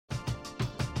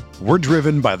We're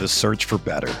driven by the search for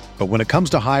better. But when it comes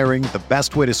to hiring, the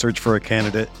best way to search for a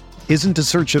candidate isn't to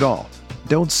search at all.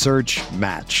 Don't search,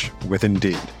 match with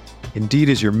Indeed. Indeed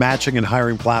is your matching and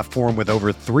hiring platform with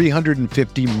over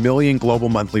 350 million global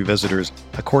monthly visitors,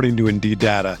 according to Indeed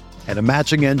data, and a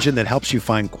matching engine that helps you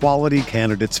find quality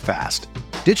candidates fast.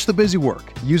 Ditch the busy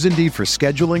work. Use Indeed for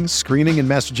scheduling, screening, and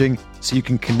messaging so you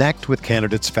can connect with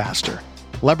candidates faster.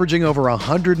 Leveraging over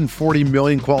 140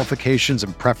 million qualifications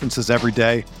and preferences every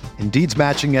day, Indeed's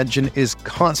matching engine is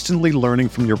constantly learning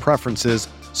from your preferences,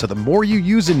 so the more you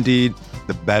use Indeed,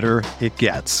 the better it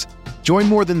gets. Join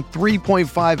more than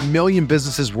 3.5 million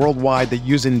businesses worldwide that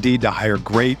use Indeed to hire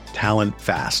great talent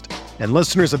fast. And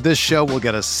listeners of this show will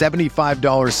get a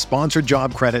 $75 sponsored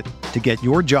job credit to get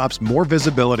your jobs more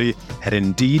visibility at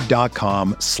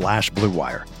Indeed.com/Blue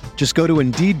Wire. Just go to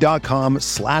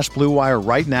Indeed.com/Blue Wire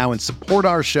right now and support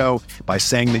our show by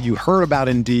saying that you heard about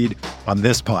Indeed on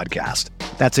this podcast.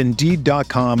 That's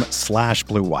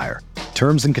Indeed.com/Blue Wire.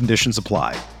 Terms and conditions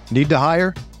apply. Need to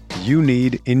hire? You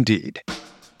need Indeed.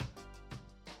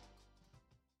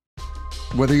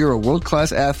 Whether you're a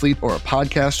world-class athlete or a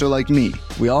podcaster like me,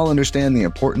 we all understand the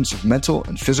importance of mental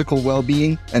and physical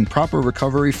well-being and proper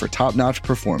recovery for top-notch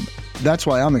performance. That's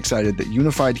why I'm excited that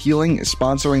Unified Healing is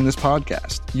sponsoring this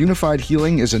podcast. Unified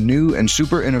Healing is a new and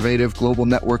super innovative global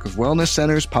network of wellness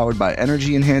centers powered by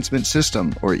Energy Enhancement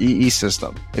System, or EE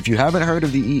System. If you haven't heard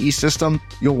of the EE System,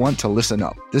 you'll want to listen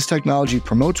up. This technology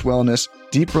promotes wellness,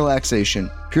 deep relaxation,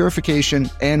 purification,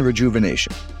 and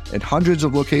rejuvenation. At hundreds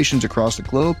of locations across the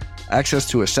globe, access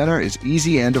to a center is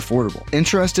easy and affordable.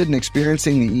 Interested in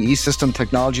experiencing the EE System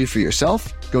technology for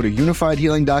yourself? Go to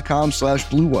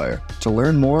unifiedhealing.com/Blue Wire to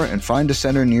learn more and find a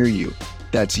center near you.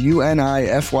 That's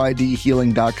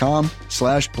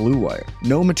UNIFYDhealing.com/Blue Wire.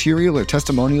 No material or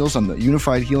testimonials on the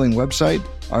Unified Healing website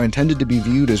are intended to be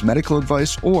viewed as medical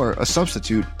advice or a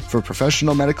substitute for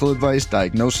professional medical advice,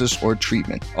 diagnosis, or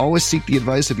treatment. Always seek the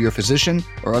advice of your physician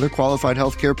or other qualified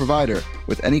healthcare provider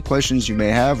with any questions you may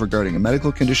have regarding a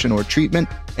medical condition or treatment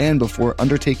and before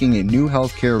undertaking a new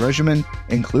healthcare regimen,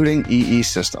 including EE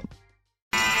System.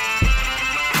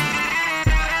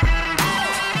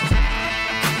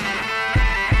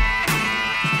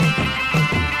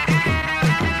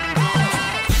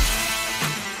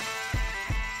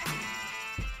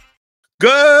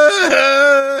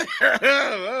 Good.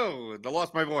 Oh, I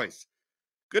lost my voice.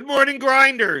 Good morning,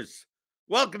 Grinders.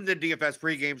 Welcome to the DFS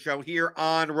pregame show here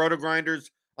on Roto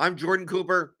Grinders. I'm Jordan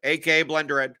Cooper, aka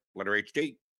Blenderhead, Blender HD.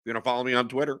 If you want to follow me on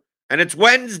Twitter. And it's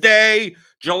Wednesday,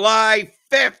 July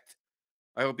 5th.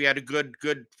 I hope you had a good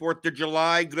 4th of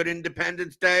July, good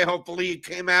Independence Day. Hopefully you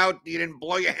came out, you didn't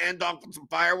blow your hand off with some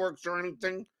fireworks or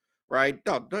anything, right?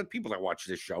 No, the people that watch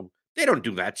this show, they don't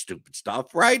do that stupid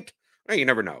stuff, right? Well, you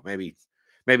never know. Maybe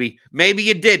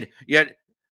you did. Yet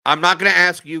I'm not going to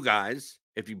ask you guys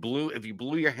if you blew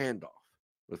your hand off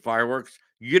with fireworks.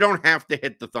 You don't have to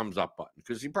hit the thumbs up button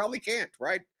because you probably can't,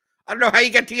 right? I don't know how you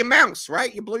get to your mouse,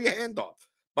 right? You blew your hand off.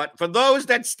 But for those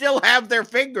that still have their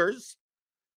fingers,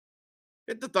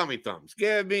 hit the thummy thumbs.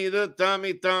 Give me the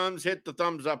thummy thumbs. Hit the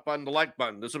thumbs up button, the like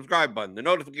button, the subscribe button, the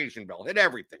notification bell. Hit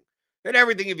everything. Hit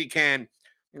everything if you can.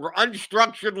 We're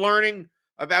unstructured learning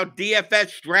about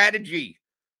DFS strategy.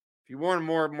 If you want a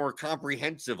more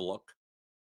comprehensive look,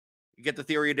 you get the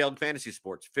Theory of Daily Fantasy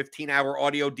Sports 15-hour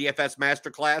audio DFS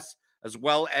masterclass, as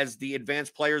well as the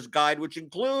Advanced Players Guide, which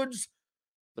includes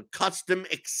the custom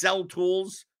Excel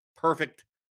tools. Perfect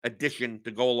addition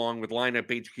to go along with Lineup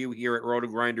HQ here at Roto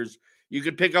Grinders. You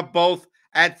can pick up both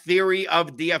at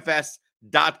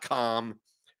theoryofdfs.com.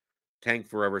 Tank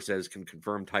Forever says, can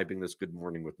confirm typing this good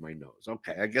morning with my nose.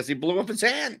 Okay, I guess he blew up his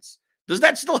hands. Does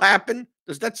that still happen?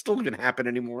 Does that still even happen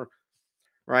anymore?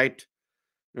 Right?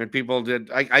 And people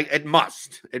did. It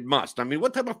must. It must. I mean,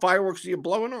 what type of fireworks are you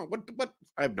blowing on? What?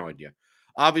 I have no idea.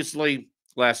 Obviously,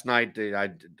 last night,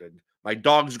 my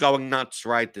dog's going nuts,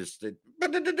 right?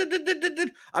 I'm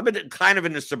kind of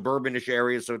in a suburbanish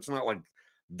area, so it's not like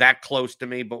that close to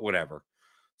me, but whatever.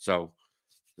 So,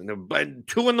 but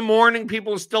 2 a.m,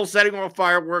 people are still setting off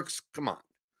fireworks. Come on.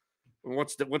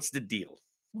 What's the deal?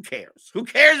 Who cares? Who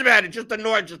cares about it? Just a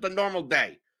normal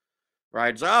day,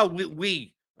 right? So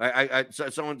so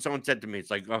someone said to me,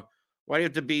 it's like, why do you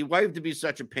have to be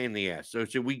such a pain in the ass? So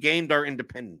we gained our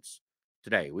independence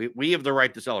today. We have the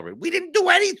right to celebrate. We didn't do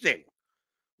anything.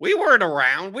 We weren't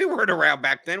around. We weren't around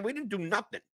back then. We didn't do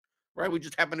nothing, right? We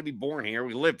just happened to be born here.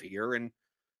 We live here, and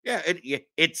yeah,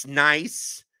 it's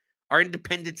nice. Our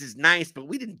independence is nice, but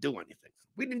we didn't do anything.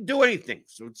 We didn't do anything.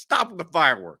 So stop with the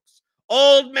fireworks.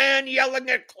 Old man yelling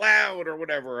at cloud or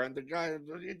whatever, and the guy,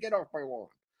 get off my lawn,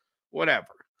 whatever.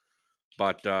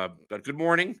 But good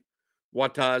morning.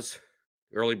 Wataz,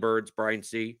 Early Birds, Brian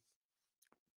C.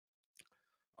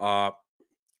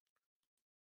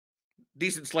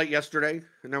 Decent slate yesterday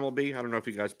in MLB. I don't know if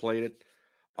you guys played it.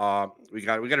 We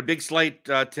got a big slate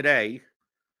today,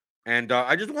 and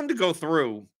I just wanted to go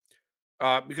through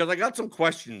because I got some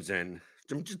questions in,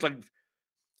 some just like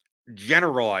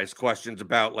generalized questions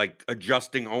about like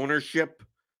adjusting ownership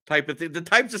type of thing, the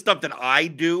types of stuff that I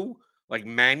do like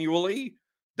manually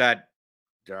that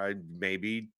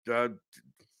maybe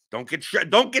don't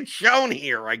get shown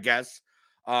here, I guess.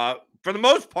 For the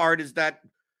most part, is that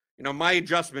my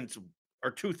adjustments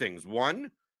are two things.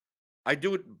 One, I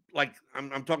do it like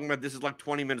I'm talking about. This is like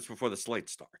 20 minutes before the slate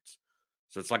starts,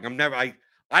 so it's like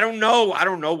I don't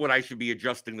know what I should be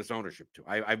adjusting this ownership to.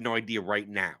 I have no idea right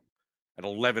now at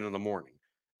 11 in the morning.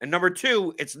 And number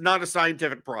two, it's not a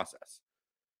scientific process.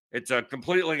 It's a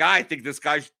completely. I think this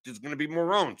guy is going to be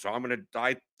more owned, so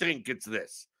I think it's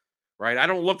this. Right? I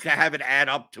don't look to have it add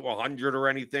up to 100 or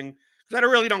anything because I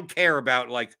really don't care about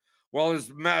like, well,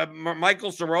 is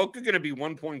Michael Soroka going to be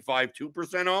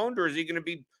 1.52% owned or is he going to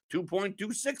be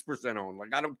 2.26% owned?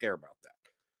 Like, I don't care about that.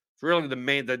 It's really the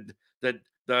main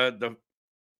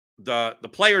the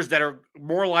players that are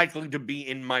more likely to be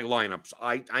in my lineups.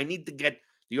 I need to get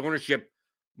the ownership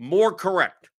more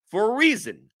correct for a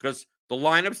reason because the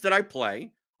lineups that I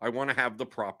play, I want to have the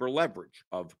proper leverage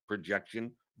of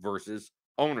projection versus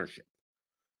ownership.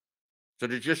 So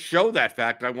to just show that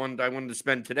fact, I wanted to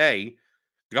spend today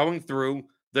going through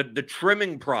the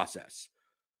trimming process.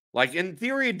 Like in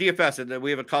theory of DFS, we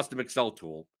have a custom Excel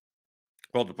tool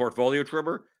called the Portfolio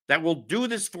Trimmer that will do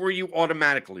this for you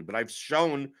automatically. But I've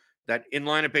shown that in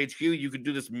Lineup HQ, you can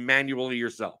do this manually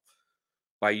yourself.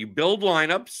 You build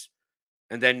lineups,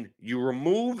 and then you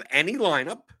remove any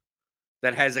lineup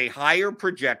that has a higher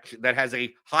projection, that has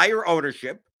a higher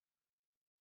ownership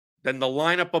than the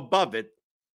lineup above it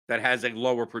that has a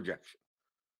lower projection.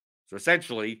 So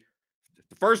essentially,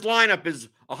 the first lineup is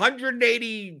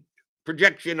 180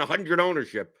 projection, 100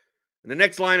 ownership. And the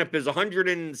next lineup is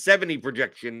 170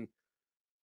 projection.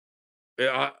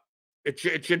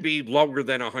 It should be lower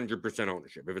than 100%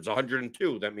 ownership. If it's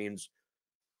 102, that means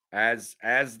as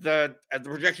the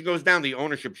projection goes down, the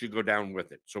ownership should go down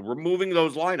with it. So removing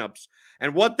those lineups,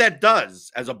 and what that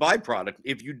does as a byproduct,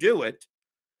 if you do it,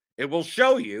 it will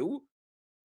show you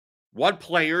what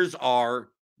players are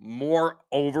more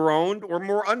overowned or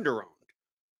more underowned.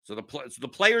 So the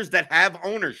players that have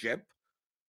ownership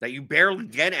that you barely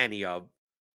get any of,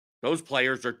 those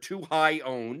players are too high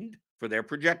owned for their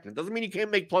projection. It doesn't mean you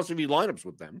can't make plus EV lineups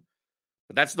with them,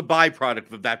 but that's the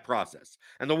byproduct of that process.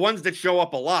 And the ones that show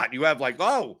up a lot, you have like,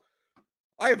 oh,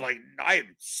 I have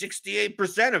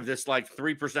 68% of this like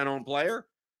 3% owned player.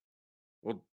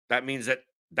 Well, that means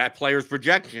that player's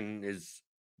projection is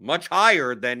much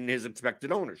higher than his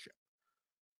expected ownership.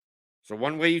 So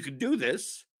one way you could do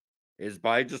this is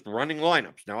by just running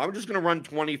lineups. Now, I'm just going to run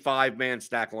 25-man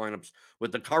stack lineups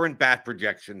with the current bat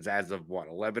projections as of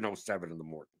 11:07 in the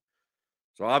morning.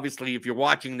 So obviously, if you're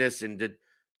watching this and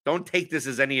don't take this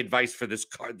as any advice for this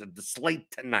card, the slate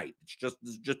tonight. It's just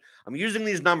I'm using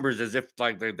these numbers as if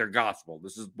like they're gospel.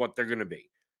 This is what they're going to be.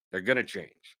 They're going to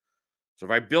change. So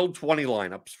if I build 20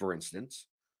 lineups, for instance,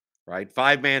 right,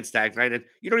 5-man stack, right,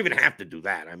 you don't even have to do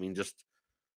that. I mean, just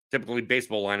typically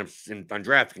baseball lineups on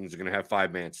DraftKings are going to have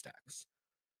 5-man stacks,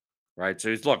 right?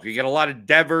 So look, you get a lot of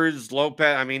Devers,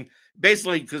 Lopez. I mean,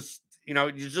 basically because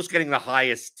you're just getting the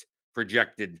highest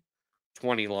projected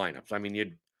 20 lineups. I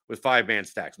mean, with 5-man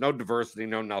stacks, no diversity,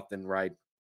 no nothing, right?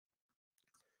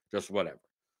 Just whatever.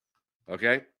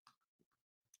 Okay.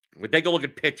 We take a look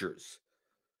at pitchers,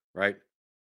 right?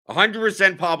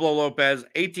 100% Pablo Lopez,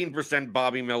 18%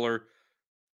 Bobby Miller,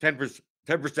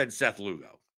 10% Seth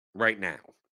Lugo right now.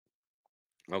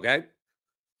 Okay.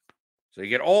 So you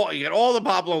get all the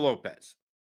Pablo Lopez.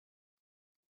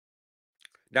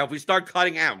 Now, if we start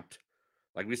cutting out,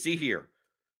 like we see here,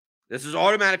 this is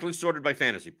automatically sorted by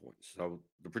fantasy points. So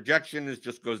the projection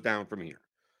just goes down from here.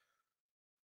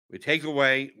 We take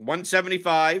away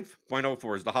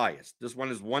 175.04 is the highest. This one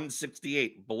is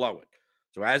 168 below it.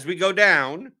 So as we go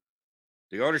down,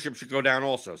 the ownership should go down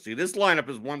also. See, this lineup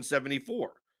is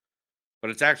 174,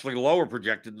 but it's actually lower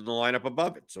projected than the lineup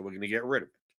above it. So we're going to get rid of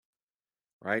it,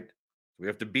 right? We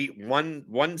have to beat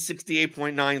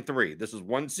 168.93. This is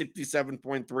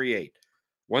 167.38.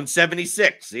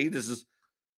 176. See, this is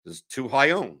too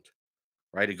high owned,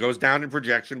 right? It goes down in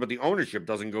projection, but the ownership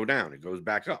doesn't go down. It goes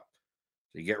back up.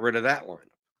 So you get rid of that lineup,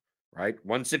 right?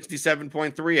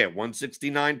 167.38,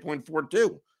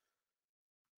 169.42.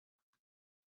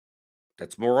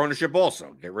 That's more ownership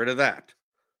also. Get rid of that.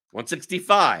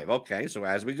 165. Okay, so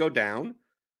as we go down,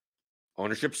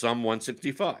 Ownership sum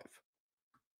 165.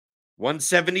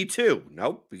 172.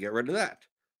 Nope, we get rid of that.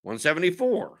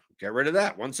 174. Get rid of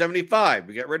that. 175.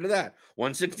 We get rid of that.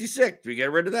 166. We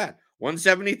get rid of that.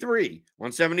 173.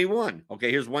 171.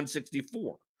 Okay, here's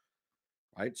 164.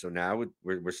 Right? So now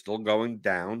we're still going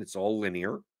down. It's all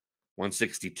linear.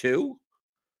 162.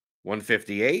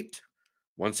 158.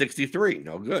 163.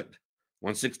 No good.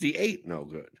 168. No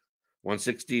good.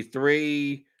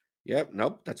 163. Yep.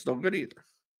 Nope. That's no good either.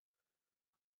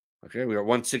 Okay. We got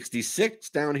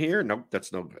 166 down here. Nope.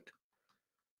 That's no good.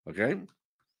 Okay.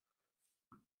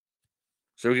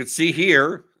 So we can see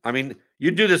here. I mean,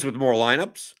 you do this with more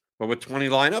lineups, but with 20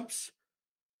 lineups,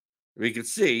 we can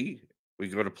see we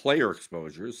go to player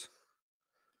exposures.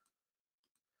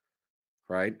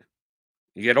 Right.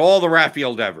 You get all the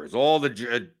Rafael Devers, all the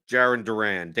Jarren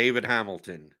Duran, David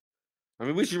Hamilton. I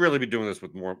mean, we should really be doing this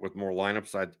with more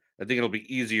lineups. I think it'll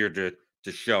be easier to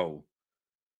show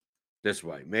this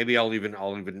way. Maybe I'll even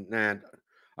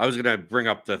I was gonna bring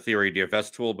up the Theory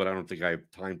DFS tool, but I don't think I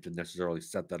have time to necessarily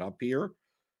set that up here.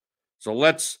 So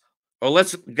let's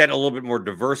get a little bit more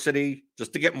diversity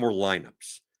just to get more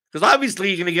lineups. Because obviously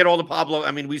you're gonna get all the Pablo.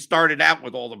 I mean, we started out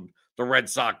with all the Red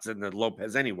Sox and the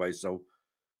Lopez anyway, so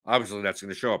obviously that's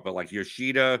gonna show up. But like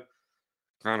Yoshida,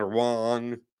 Connor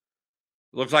Wong.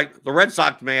 Looks like the Red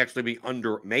Sox may actually be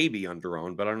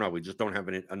under-owned, but I don't know. We just don't have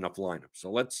enough lineups.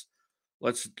 So let's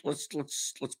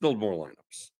build more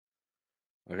lineups.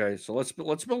 Okay, so let's build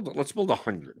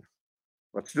 100.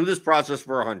 Let's do this process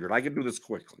for 100. I can do this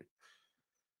quickly.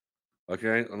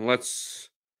 Okay, and we'll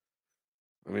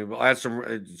add some.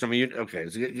 Okay,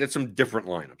 let's get some different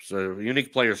lineups. So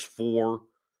unique players 4.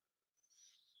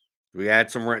 Do we add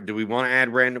some? Do we want to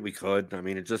add random? We could. I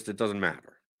mean, it doesn't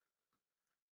matter.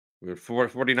 We have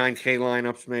 49K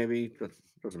lineups, maybe.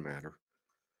 Doesn't matter.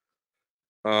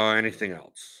 Anything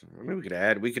else? I mean, we could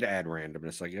add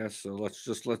randomness, I guess. So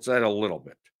let's add a little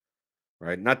bit,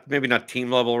 right? Maybe not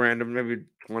team level random, maybe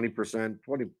 20%,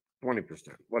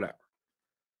 20%, whatever.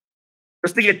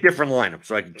 Just to get different lineups,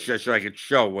 so I could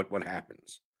show what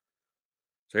happens.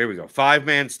 So here we go.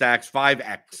 5-man stacks,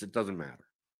 5x. It doesn't matter.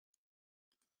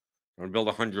 I'm gonna build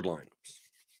 100 lineups.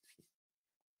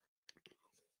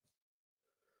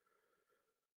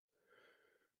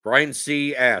 Brian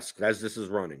C. asks, as this is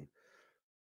running,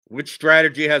 which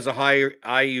strategy has a higher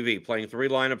IEV? Playing 3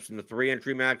 lineups in the 3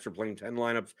 entry max or playing 10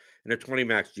 lineups in a 20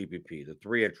 max GPP? The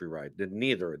 3 entry, right?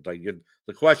 Neither.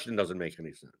 The question doesn't make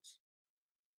any sense.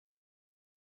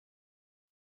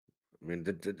 I mean,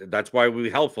 that's why it would be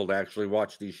helpful to actually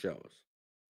watch these shows.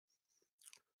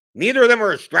 Neither of them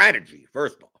are a strategy,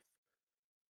 first off.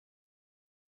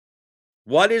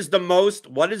 What is the most,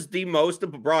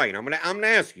 Brian? I'm gonna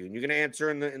ask you, and you're gonna answer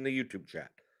in the YouTube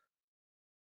chat.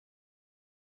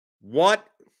 What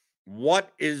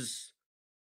is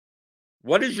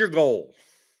your goal?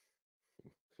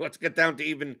 Let's get down to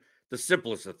even the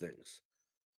simplest of things.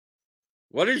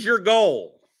 What is your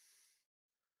goal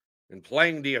in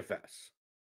playing DFS?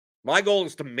 My goal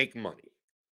is to make money.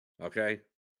 Okay.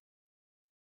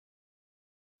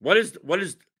 What is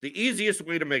the easiest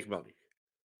way to make money?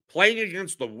 Playing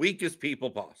against the weakest people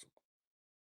possible.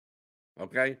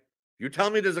 Okay? You tell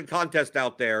me there's a contest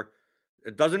out there.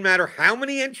 It doesn't matter how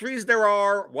many entries there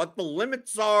are, what the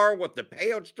limits are, what the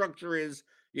payout structure is.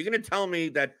 You're going to tell me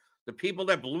that the people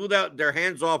that blew their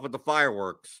hands off with the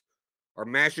fireworks are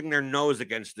mashing their nose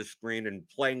against the screen and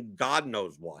playing God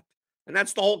knows what. And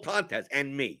that's the whole contest.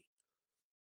 And me.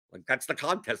 Like, that's the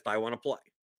contest I want to play.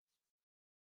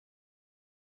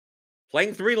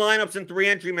 Playing 3 lineups and 3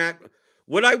 entry max.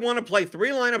 Would I want to play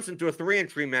 3 lineups into a 3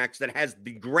 entry max that has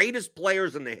the greatest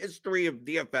players in the history of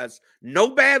DFS? No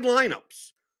bad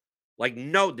lineups. Like,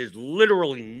 no, there's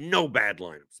literally no bad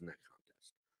lineups in that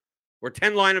contest. Or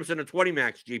 10 lineups in a 20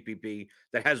 max GPP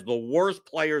that has the worst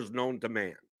players known to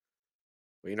man.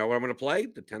 Well, you know what I'm going to play?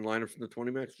 The 10 lineups in the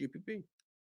 20 max GPP.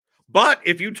 But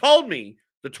if you told me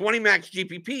the 20 max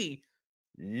GPP,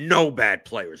 no bad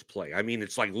players play. I mean,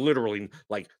 it's like literally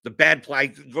like the bad play. I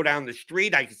go down the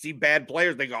street, I can see bad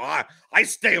players. They go, I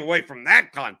stay away from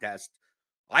that contest.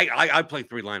 I play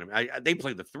 3 lineup. They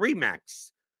play the 3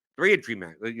 entry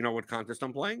max. You know what contest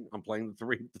I'm playing? I'm playing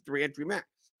the three entry max.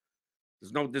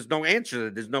 There's no answer.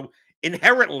 There's no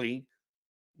inherently.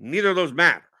 Neither of those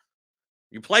matter.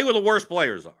 You play where the worst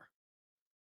players are.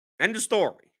 End of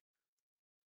story.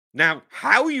 Now,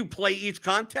 how you play each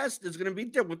contest is going to be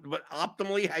different, but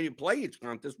optimally, how you play each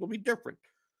contest will be different.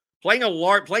 Playing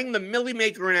the Millie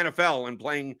Maker in NFL and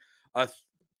playing a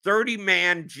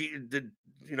 30-man,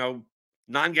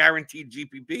 non-guaranteed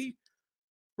GPP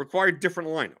required different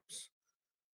lineups.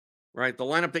 right? The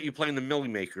lineup that you play in the Millie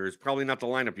Maker is probably not the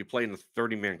lineup you play in the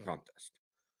 30-man contest,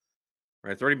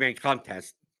 right? 30-man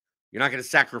contest, you're not going to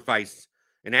sacrifice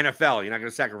in NFL. You're not going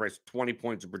to sacrifice 20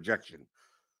 points of projection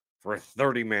for a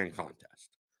 30-man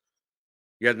contest.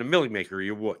 Yeah, in the Millie Maker,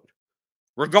 you would,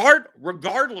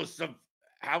 regardless of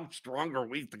how strong or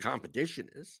weak the competition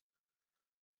is.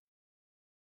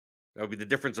 That would be the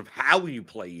difference of how you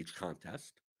play each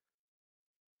contest.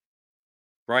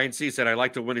 Brian C. said, I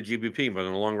like to win a GPP, but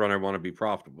in the long run, I want to be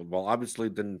profitable. Well, obviously,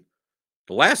 then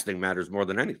the last thing matters more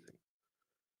than anything.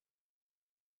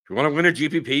 If you want to win a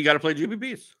GPP, you got to play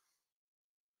GPPs.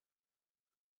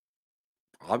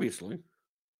 Obviously.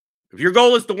 If your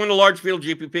goal is to win a large field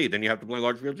GPP, then you have to play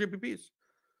large field GPPs.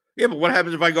 Yeah, but what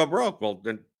happens if I go broke? Well,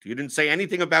 then you didn't say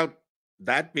anything about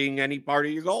that being any part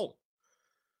of your goal.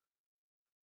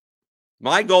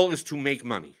 My goal is to make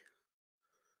money.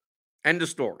 End of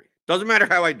story. Doesn't matter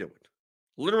how I do it.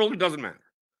 Literally doesn't matter.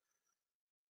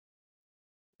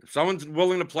 If someone's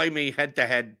willing to play me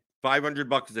head-to-head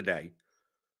 $500 a day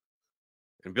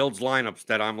and builds lineups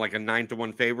that I'm like a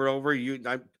 9-1 favorite over,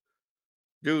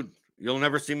 dude, you'll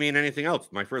never see me in anything else.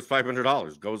 My first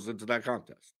 $500 goes into that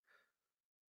contest.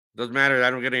 Doesn't matter.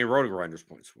 I don't get any RotoGrinders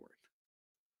points for it.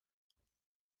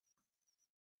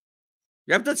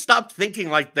 You have to stop thinking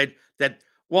like that,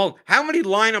 well, how many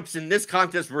lineups in this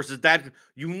contest versus that?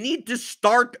 You need to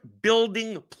start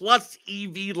building plus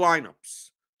EV lineups.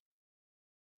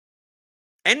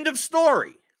 End of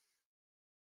story.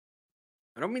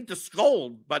 I don't mean to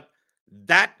scold, but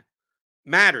that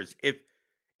matters.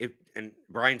 And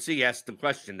Brian C. asked the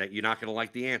question that you're not going to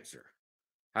like the answer.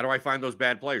 How do I find those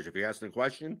bad players? If you ask the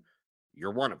question,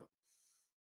 you're one of them.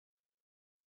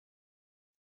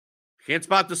 If you can't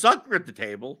spot the sucker at the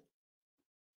table,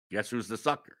 guess who's the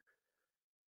sucker?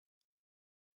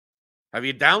 Have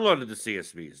you downloaded the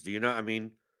CSVs? Do you know? I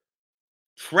mean,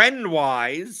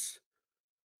 trend-wise,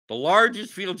 the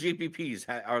largest field GPPs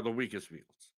are the weakest fields.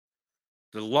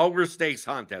 The lower stakes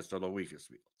contests are the weakest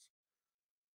fields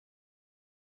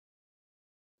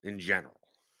in general.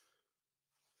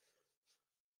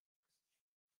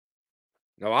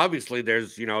 Now, obviously,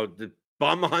 there's, the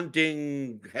bum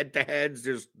hunting head-to-heads.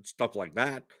 There's stuff like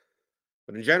that.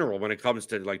 But in general, when it comes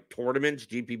to like tournaments,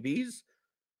 GPPs,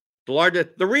 the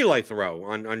relay throw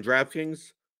on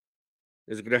DraftKings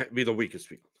is going to be the weakest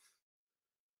field.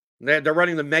 They're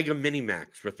running the Mega Mini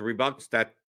Max for $3.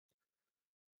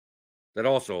 That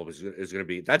also is going to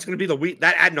be, that's going to be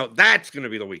that's going to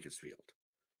be the weakest field.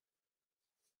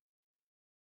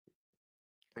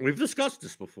 We've discussed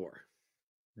this before.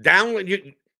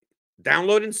 Download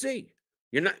and see.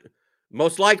 You're not,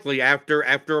 most likely after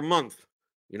a month,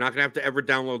 you're not going to have to ever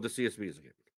download the CSVs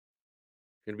again.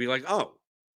 You're going to be like, oh,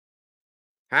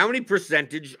 how many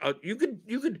percentage you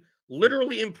could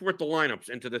literally import the lineups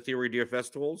into the Theory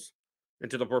DFS tools,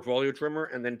 into the portfolio trimmer,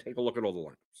 and then take a look at all the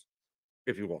lineups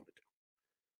if you wanted to.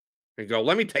 And go,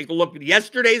 let me take a look at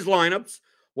yesterday's lineups,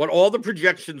 what all the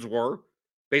projections were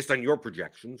based on your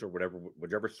projections or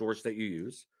whatever source that you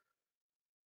use.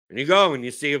 And you go and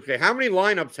you see, okay, how many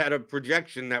lineups had a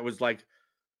projection that was like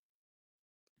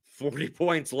 40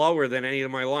 points lower than any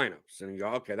of my lineups? And you go,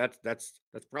 okay, that's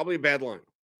probably a bad lineup.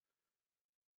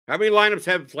 How many lineups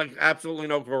have like absolutely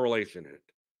no correlation in it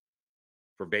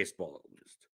for baseball?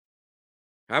 Just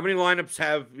how many lineups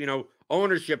have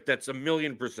ownership that's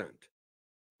 1,000,000%?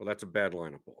 Well, that's a bad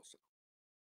lineup also.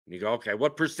 And you go, okay,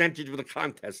 what percentage of the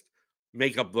contest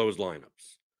make up those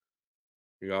lineups?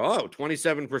 You go, oh,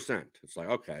 27%. It's like,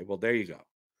 okay, well, there you go.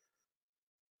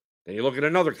 Then you look at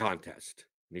another contest.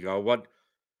 And you go,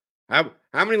 how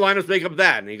many lineups make up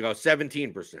that? And you go,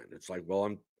 17%. It's like,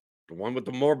 well, the one with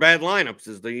the more bad lineups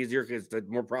is the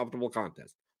more profitable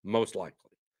contest, most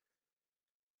likely.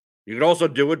 You could also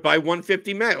do it by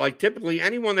 150 max. Like typically,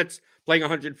 anyone that's playing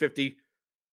 150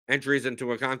 entries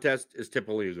into a contest is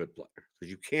typically a good player because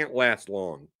you can't last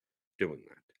long doing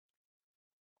that.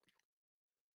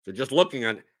 So just looking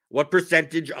at what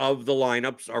percentage of the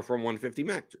lineups are from 150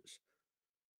 maxes.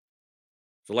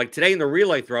 So like today in the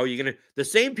relay throw, the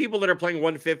same people that are playing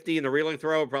 150 in the relay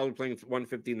throw are probably playing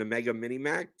 150 in the Mega Mini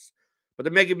Max. But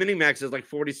the Mega Mini Max is like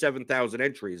 47,000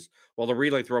 entries, while the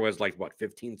relay throw has like what,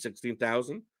 15,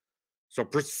 16,000? So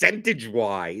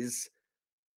percentage-wise,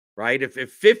 right? If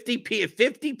 50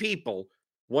 people,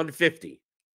 150,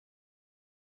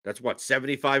 that's what,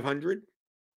 7,500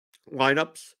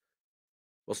 lineups?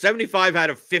 Well, 75 out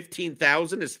of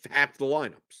 15,000 is half the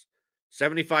lineups.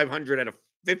 7,500 out of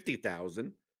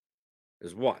 50,000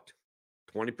 is what?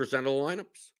 20% of the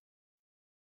lineups?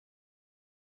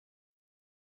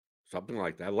 Something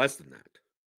like that. Less than that.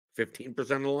 15% of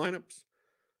the lineups?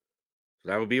 So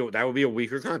that would be a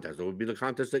weaker contest. It would be the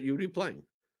contest that you would be playing.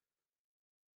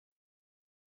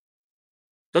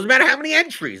 Doesn't matter how many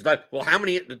entries. How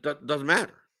many? It doesn't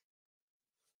matter.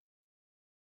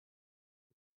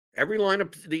 Every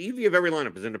lineup, the EV of every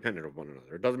lineup is independent of one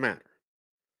another. It doesn't matter.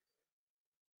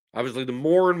 Obviously, the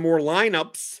more and more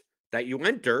lineups that you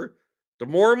enter, the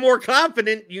more and more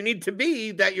confident you need to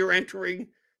be that you're entering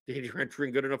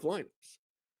good enough lineups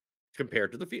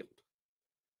compared to the field.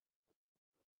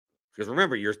 Because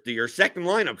remember, your second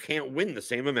lineup can't win the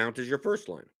same amount as your first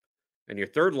lineup, and your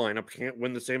third lineup can't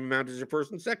win the same amount as your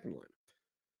first and second lineup.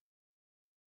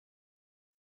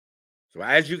 So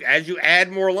as you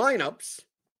add more lineups,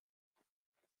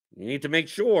 you need to make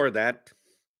sure that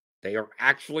they are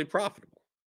actually profitable.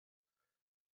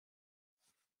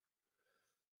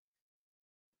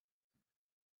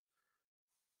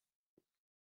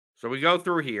 So we go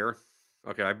through here.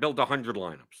 Okay, I built 100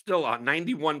 lineups. Still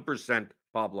 91%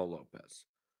 Pablo Lopez.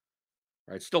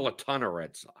 Right, still a ton of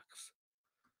Red Sox.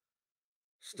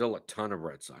 Still a ton of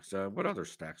Red Sox. What other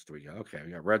stacks do we got? Okay,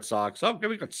 we got Red Sox. Okay,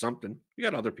 we got something. We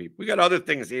got other people. We got other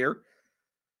things here.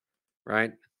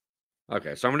 Right?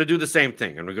 Okay, so I'm going to do the same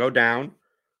thing. I'm going to go down.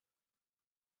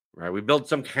 Right, we built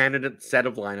some candidate set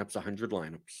of lineups, 100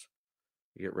 lineups.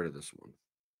 Get rid of this one.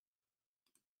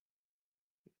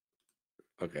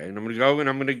 Okay, and I'm going to go and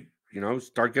I'm going to,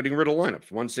 start getting rid of lineups.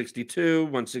 162,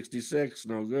 166,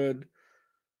 no good.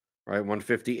 Right,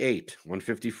 158,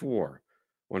 154,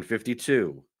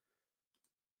 152,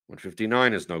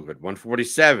 159 is no good.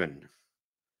 147.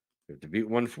 We have to beat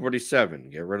 147.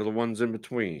 Get rid of the ones in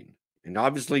between. And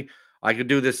obviously, I could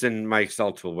do this in my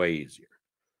Excel tool way easier.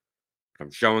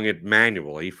 I'm showing it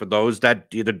manually for those that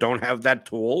either don't have that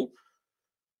tool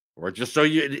or just so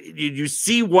you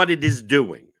see what it is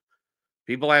doing.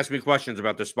 People ask me questions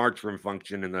about the smart trim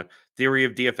function and the theory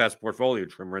of DFS portfolio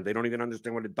trimmer, and they don't even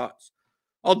understand what it does.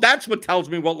 Oh, that's what tells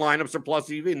me what lineups are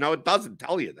plus EV. No, it doesn't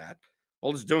tell you that.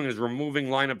 All it's doing is removing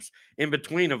lineups in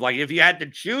between of, like, if you had to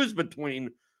choose between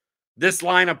this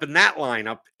lineup and that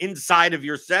lineup inside of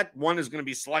your set, one is going to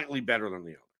be slightly better than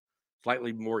the other,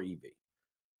 slightly more EV.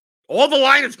 All the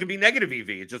lineups can be negative EV.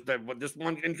 It's just that this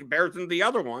one in comparison to the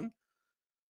other one.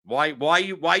 Why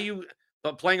you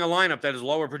playing a lineup that is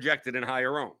lower projected and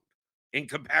higher owned in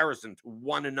comparison to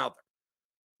one another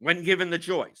when given the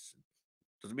choice?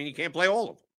 Doesn't mean you can't play all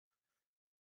of them.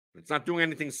 It's not doing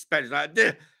anything special.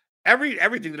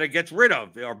 Everything that it gets rid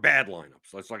of are bad lineups.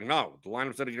 So it's like, no, the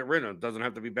lineups that it get rid of doesn't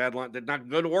have to be bad lineups. They're not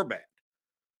good or bad.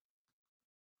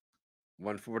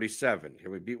 147.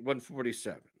 Here we beat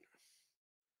 147.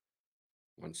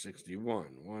 161.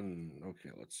 Okay,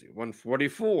 let's see.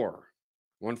 144.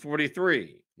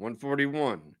 143.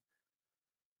 141.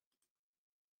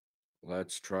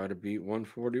 Let's try to beat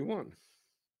 141.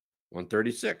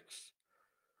 136.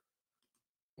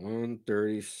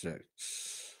 136.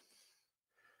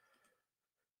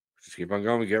 Just keep on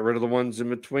going. We get rid of the ones in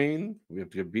between. We have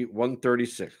to beat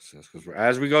 136. That's because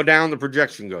as we go down, the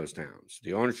projection goes down. So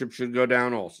the ownership should go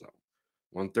down also.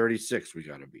 136 we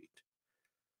got to beat.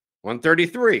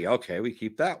 133. Okay, we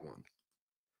keep that one.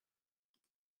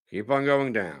 Keep on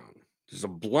going down. This is a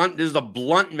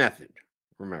blunt method.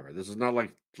 Remember, this is not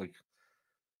like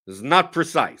this is not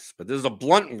precise, but this is a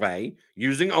blunt way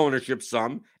using ownership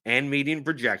sum and median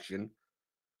projection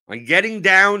on getting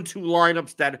down to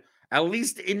lineups that, at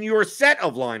least in your set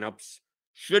of lineups,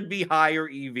 should be higher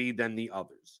EV than the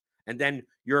others. And then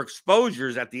your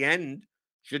exposures at the end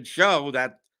should show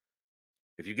that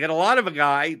if you get a lot of a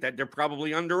guy, that they're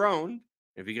probably underowned.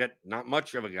 If you get not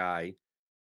much of a guy,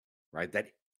 right, that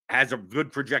has a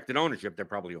good projected ownership, they're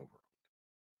probably over.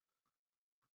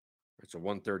 So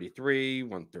 133,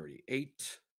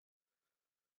 138.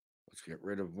 Let's get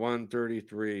rid of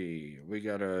 133. We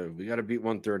gotta beat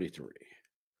 133.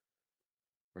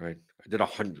 Right? I did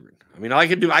 100. I mean, I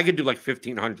could do like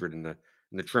 1,500 in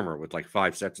the trimmer with like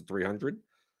 5 sets of 300.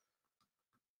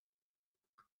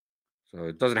 So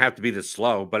it doesn't have to be this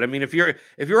slow. But I mean, if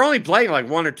you're only playing like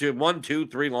 1, 2,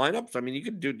 3 lineups, I mean, you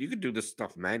could do this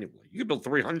stuff manually. You could build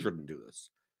 300 and do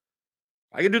this.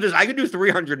 I could do this. I could do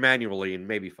 300 manually in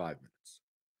maybe 5 minutes.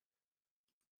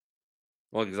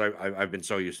 Well, because I've been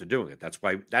so used to doing it. That's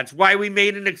why we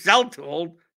made an Excel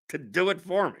tool to do it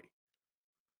for me.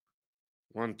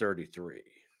 133.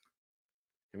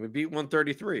 And we beat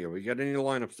 133. Or we got any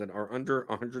lineups that are under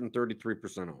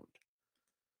 133% owned?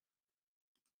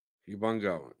 Keep on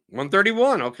going.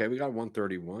 131. Okay, we got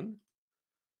 131.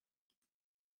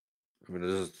 I mean,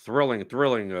 this is thrilling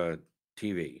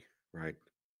TV, right?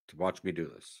 To watch me do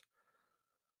this.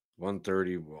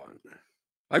 131.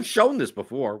 I've shown this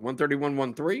before.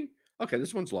 131, 13. Okay,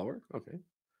 this one's lower. Okay.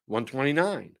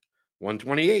 129.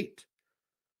 128.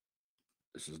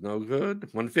 This is no good.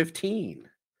 115.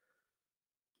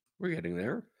 We're getting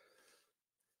there.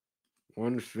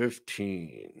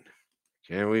 115.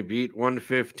 Can we beat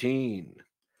 115?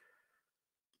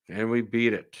 Can we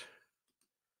beat it?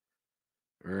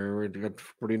 We got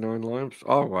 49 lineups.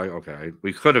 Oh, okay.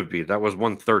 We could have beat. That was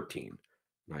 113.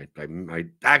 I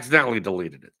accidentally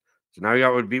deleted it. So now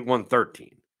you would beat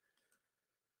 113.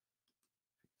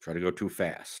 Try to go too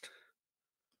fast.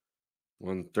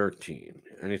 113.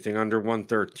 Anything under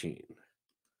 113?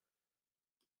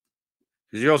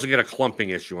 Because you also get a clumping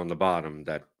issue on the bottom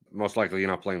that most likely you're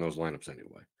not playing those lineups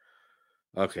anyway.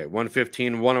 Okay,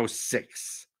 115,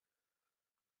 106.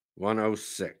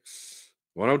 106.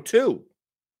 102.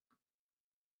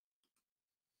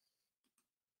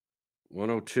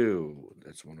 102.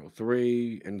 That's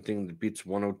 103. Anything that beats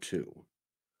 102.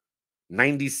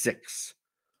 96.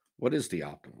 What is the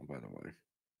optimal, by the way?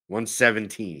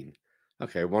 117.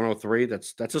 Okay, 103.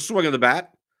 That's a swing of the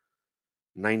bat.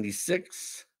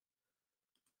 96.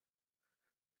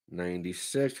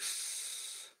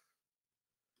 96.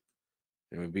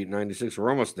 And we beat 96. We're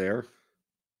almost there.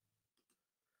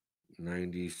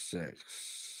 96.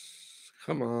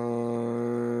 Come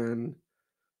on.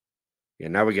 Yeah,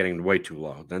 now we're getting way too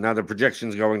low. Then now the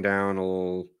projection's going down a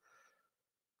little.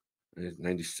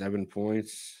 97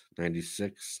 points.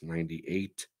 96.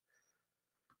 98.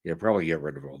 Yeah, probably get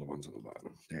rid of all the ones on the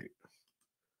bottom. There you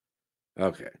go.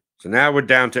 Okay. So now we're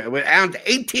down to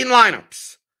 18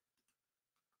 lineups.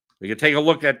 We can take a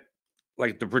look at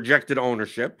like the projected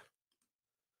ownership,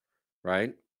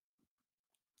 right?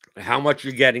 How much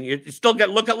you're getting. You still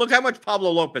get look how much Pablo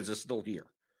Lopez is still here.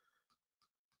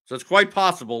 So it's quite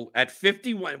possible at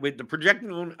 51 with the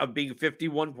projected own of being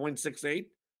 51.68,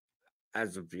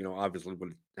 as of obviously what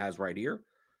it has right here.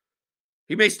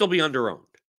 He may still be underowned.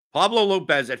 Pablo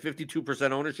Lopez at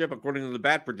 52% ownership, according to the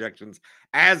bat projections,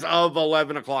 as of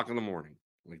 11 o'clock in the morning.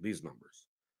 Like these numbers.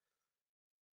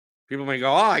 People may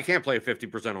go, I can't play a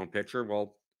 50% owned pitcher.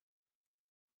 Well,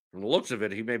 from the looks of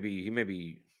it, he may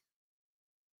be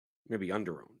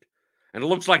underowned. And it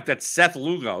looks like that Seth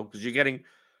Lugo, because you're getting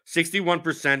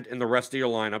 61% in the rest of your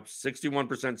lineup,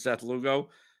 61% Seth Lugo,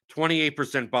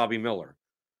 28% Bobby Miller.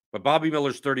 But Bobby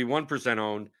Miller's 31%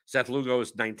 owned. Seth Lugo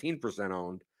is 19%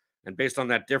 owned. And based on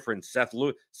that difference, Seth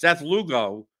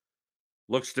Lugo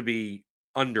looks to be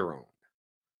underowned.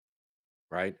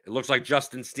 Right? It looks like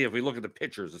Justin Steele, if we look at the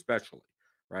pitchers especially,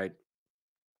 right?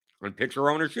 On pitcher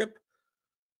ownership,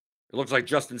 it looks like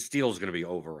Justin Steele is going to be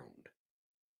overowned.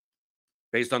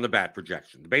 Based on the bat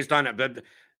projection. Based on the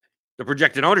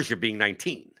projected ownership being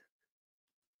 19.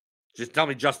 Just tell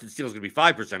me Justin Steele is going to be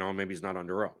 5% owned. Maybe he's not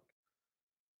underowned.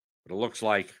 But it looks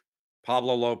like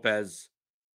Pablo Lopez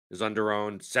is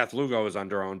underowned. Seth Lugo is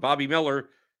underowned. Bobby Miller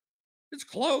is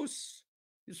close.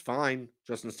 He's fine.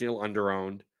 Justin Steele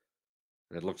underowned.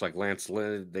 And it looks like Lance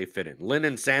Lynn, they fit in. Lynn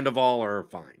and Sandoval are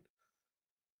fine.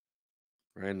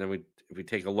 Right? And then if we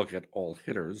take a look at all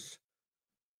hitters,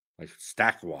 like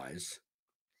stack-wise,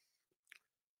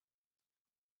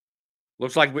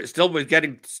 looks like we're still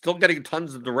getting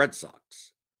tons of the Red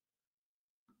Sox.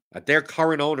 At their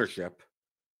current ownership,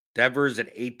 Devers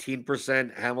at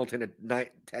 18%, Hamilton at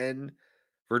 10%,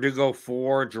 Verdugo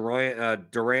 4%,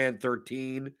 Duran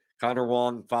 13%, Connor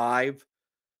Wong 5%.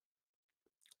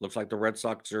 Looks like the Red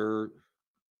Sox are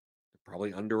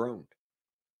probably underowned.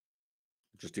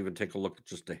 Just even take a look at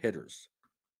just the hitters.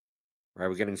 Right,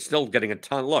 we're still getting a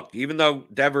ton. Look, even though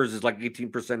Devers is like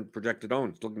 18% projected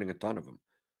owned, still getting a ton of them.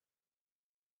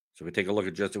 So we take a look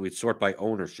at we sort by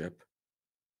ownership.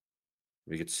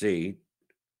 We could see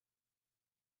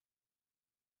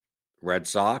Red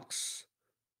Sox,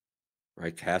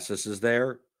 right? Cassis is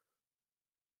there.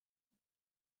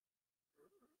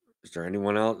 Is there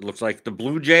anyone else? It looks like the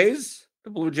Blue Jays. The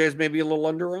Blue Jays may be a little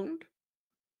underowned.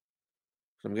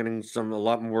 So I'm getting a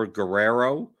lot more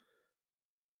Guerrero,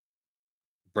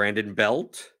 Brandon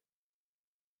Belt.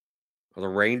 Or the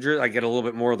Rangers. I get a little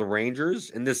bit more of the Rangers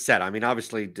in this set. I mean,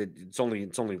 obviously, it's only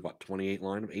what, 28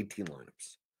 lineups, 18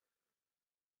 lineups.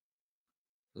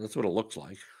 That's what it looks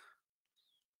like.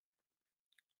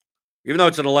 Even though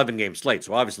it's an 11-game slate.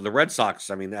 So obviously the Red Sox,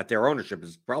 I mean, at their ownership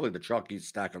is probably the chalkiest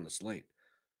stack on the slate.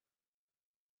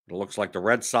 It looks like the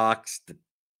Red Sox, the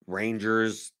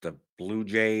Rangers, the Blue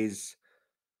Jays.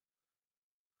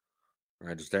 All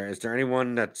right, is there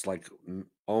anyone that's like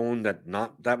owned that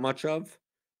not that much of?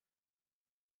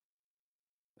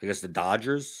 I guess the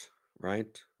Dodgers, right?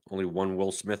 Only one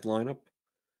Will Smith lineup.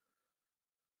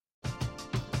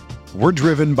 We're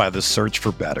driven by the search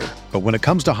for better. But when it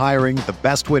comes to hiring, the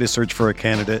best way to search for a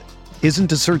candidate isn't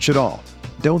to search at all.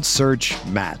 Don't search,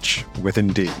 match with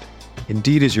Indeed.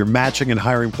 Indeed is your matching and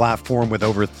hiring platform with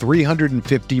over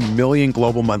 350 million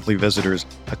global monthly visitors,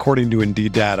 according to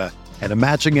Indeed data, and a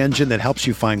matching engine that helps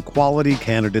you find quality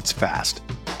candidates fast.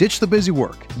 Ditch the busy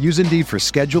work. Use Indeed for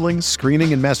scheduling,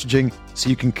 screening, and messaging so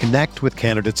you can connect with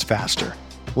candidates faster.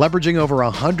 Leveraging over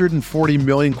 140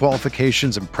 million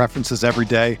qualifications and preferences every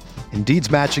day,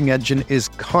 Indeed's matching engine is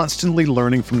constantly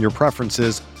learning from your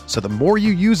preferences, so the more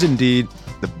you use Indeed,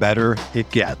 the better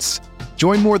it gets.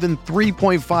 Join more than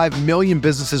 3.5 million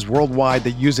businesses worldwide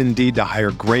that use Indeed to hire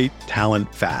great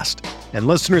talent fast. And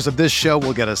listeners of this show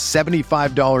will get a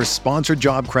 $75 sponsored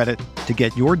job credit to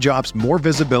get your jobs more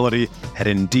visibility at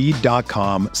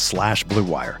Indeed.com/Blue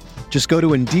Wire. Just go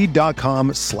to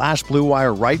Indeed.com/Blue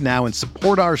Wire right now and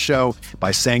support our show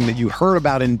by saying that you heard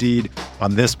about Indeed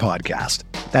on this podcast.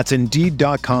 That's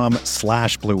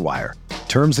Indeed.com/Blue Wire.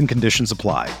 Terms and conditions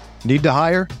apply. Need to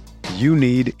hire? You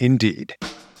need Indeed.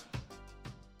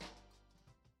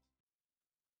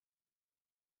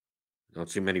 Don't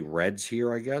see many Reds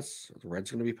here, I guess. Are the Reds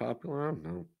going to be popular? I don't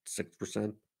know,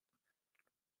 6%.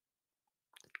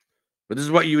 But this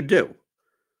is what you would do.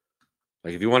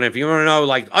 Like if you want to know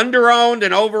like underowned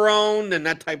and overowned and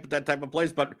that type of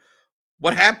place. But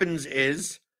what happens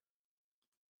is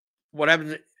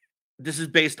this is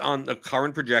based on the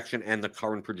current projection and the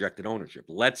current projected ownership.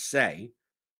 Let's say,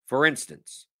 for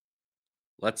instance,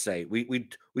 we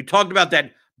talked about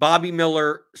that Bobby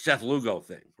Miller, Seth Lugo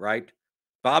thing, right?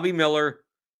 Bobby Miller,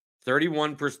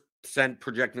 31%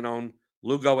 projected owned,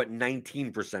 Lugo at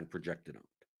 19% projected owned.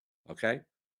 Okay?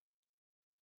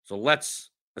 So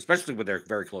especially when they're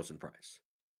very close in price.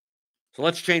 So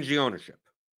let's change the ownership.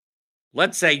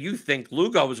 Let's say you think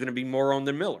Lugo is going to be more owned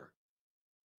than Miller.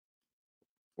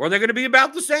 Or they're going to be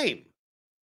about the same.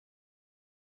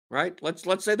 Right?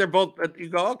 Let's say they're both, you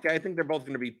go, okay, I think they're both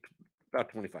going to be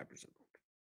about 25% owned.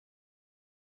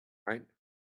 Right?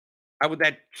 How would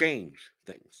that change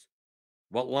things?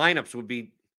 What lineups would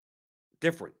be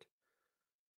different?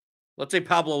 Let's say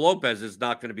Pablo Lopez is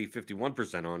not going to be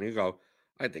 51% owned. You go,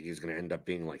 I think he's going to end up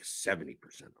being like 70%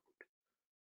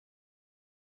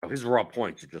 owned. His raw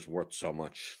points are just worth so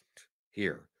much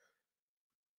here.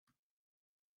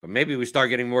 But maybe we start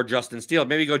getting more Justin Steele.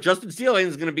 Maybe go Justin Steele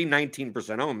is going to be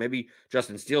 19% owned. Maybe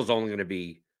Justin Steele's only going to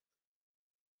be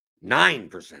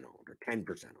 9% owned or 10%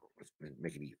 owned. Let's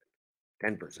make it even.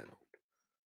 10% owned.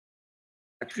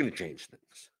 That's going to change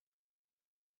things.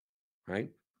 Right?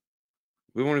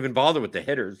 We won't even bother with the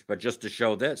hitters, but just to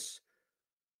show this.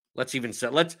 Let's use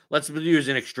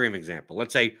an extreme example.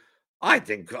 Let's say I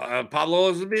think Pablo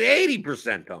is going to be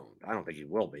 80% owned. I don't think he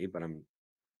will be, but I'm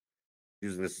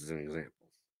using this as an example.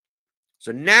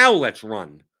 So now let's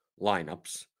run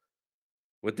lineups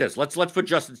with this. Let's put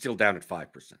Justin Steele down at 5%,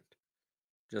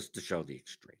 just to show the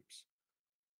extremes.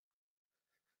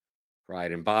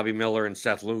 Right, and Bobby Miller and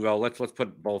Seth Lugo. Let's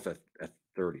put both at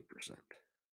 30%.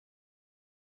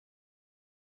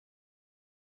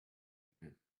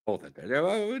 Both at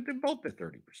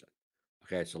 30%.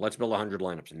 Okay, so let's build 100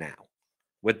 lineups now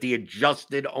with the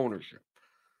adjusted ownership.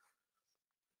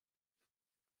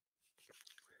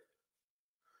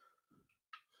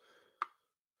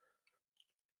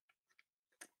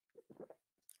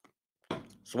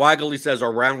 Swaggerly says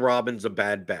our round robin's a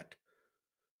bad bet.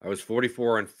 I was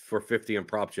 44 for 50 on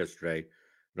props yesterday,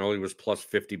 and only was plus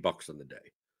 $50 on the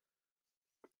day.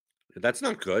 That's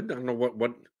not good. I don't know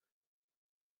what.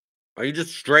 Are you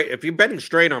just straight? If you're betting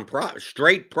straight on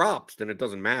straight props, then it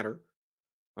doesn't matter.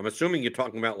 I'm assuming you're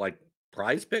talking about like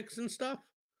prize picks and stuff.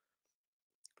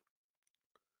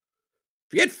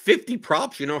 If you had 50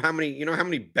 props, you know how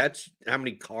many bets, how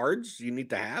many cards you need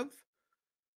to have?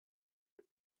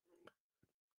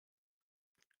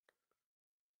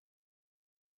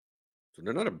 So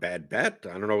they're not a bad bet.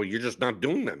 I don't know. You're just not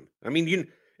doing them. I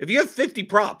mean, if you have 50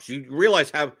 props, you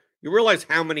realize how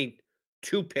many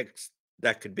 2 picks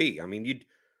that could be. I mean,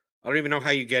 I don't even know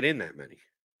how you get in that many.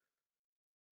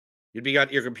 You'd be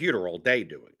at your computer all day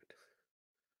doing it.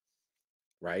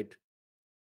 Right?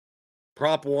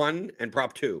 Prop 1 and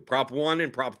prop 2. Prop 1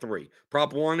 and prop 3.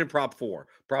 Prop 1 and prop 4.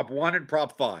 Prop 1 and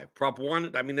prop 5. Prop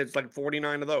 1, I mean, there's like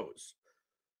 49 of those.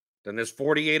 Then there's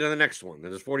 48 on the next one.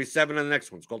 Then there's 47 on the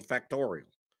next one. It's called Factorial.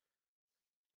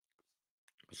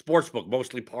 Sportsbook,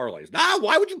 mostly parlays. No,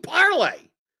 why would you parlay?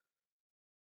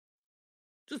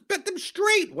 Just bet them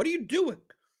straight. What are you doing?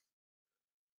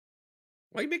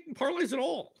 Why are you making parlays at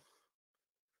all?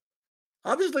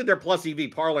 Obviously, they're plus EV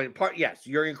parlay. Yes,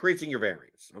 you're increasing your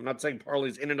variance. I'm not saying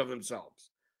parlays in and of themselves.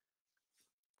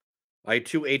 I had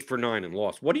 2 8 for 9 and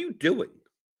lost. What are you doing?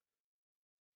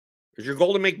 Is your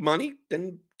goal to make money?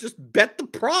 Then just bet the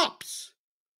props.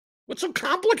 What's so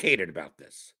complicated about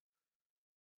this?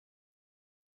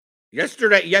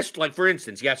 Yesterday, yes, like for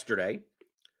instance, yesterday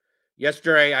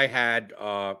I had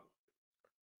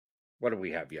what did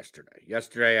we have yesterday?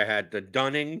 Yesterday I had the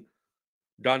Dunning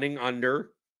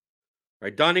under,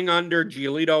 right? Dunning under,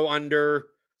 Giolito under,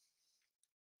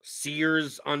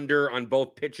 Sears under on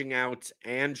both pitching outs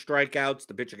and strikeouts.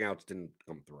 The pitching outs didn't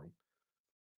come through.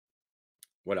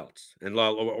 What else? And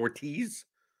Ortiz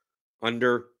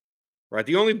under, right?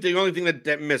 The only thing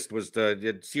that missed was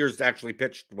the Sears actually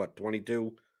pitched what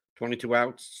 22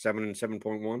 outs, 7 and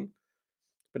 7.1,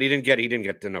 but he didn't get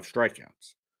enough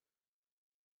strikeouts.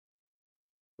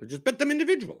 So just bet them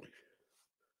individually.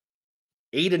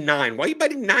 8 and 9. Why are you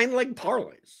betting 9-leg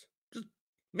parlays? Just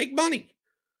make money.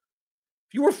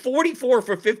 If you were 44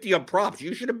 for 50 on props,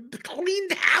 you should have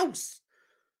cleaned house.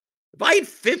 If I had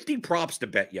 50 props to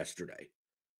bet yesterday,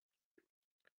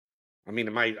 I mean,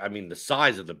 the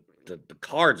size of the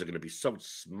cards are going to be so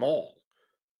small.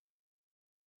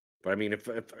 But I mean, if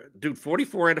dude,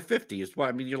 44 out of 50 is what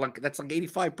I mean. That's like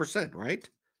 85%, right?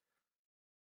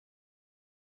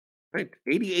 Right,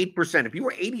 88%. If you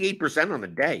were 88% on the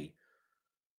day,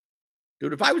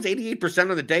 dude, if I was 88%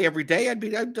 on the day every day, I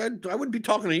wouldn't be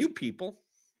talking to you people.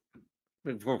 I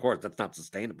mean, of course, that's not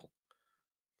sustainable.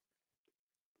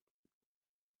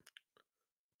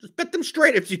 Just bet them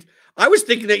straight. I was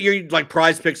thinking that you're like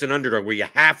Prize Picks and Underdog, where you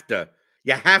have to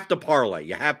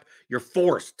parlay. You're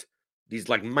forced these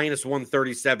like minus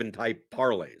 137 type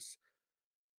parlays.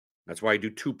 That's why I do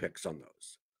 2 picks on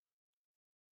those.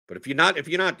 But if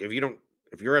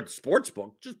you're at the sports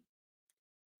book, just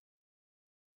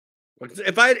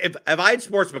if I had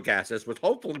sportsbook access, which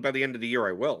hopefully by the end of the year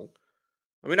I will.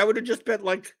 I mean, I would have just bet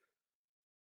like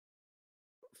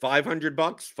 $500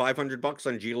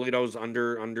 on Giolito's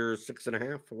under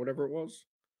 6.5 or whatever it was.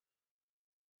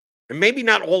 And maybe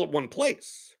not all at one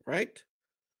place, right?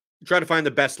 Try to find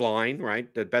the best line,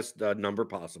 right? The best number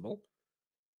possible.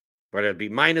 But it'd be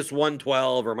minus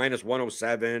 112 or minus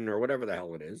 107 or whatever the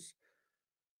hell it is.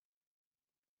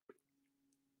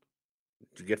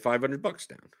 To get $500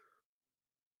 down.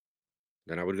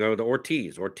 Then I would go to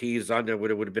Ortiz. Ortiz would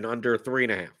have been under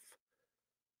 3.5.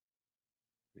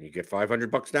 You get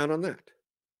 $500 down on that.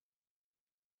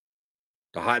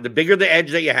 The bigger the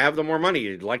edge that you have, the more money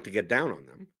you'd like to get down on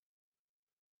them.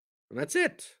 And that's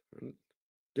it.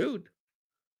 Dude.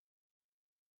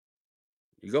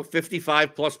 You go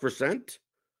 55+%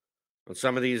 on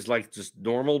some of these, like just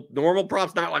normal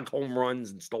props, not like home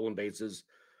runs and stolen bases,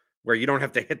 where you don't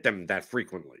have to hit them that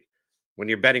frequently. When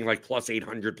you're betting like plus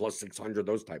 800, plus 600,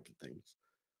 those types of things.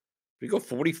 If you go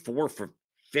 44 for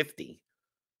 50,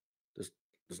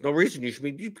 there's no reason you should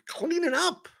be cleaning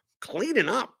up.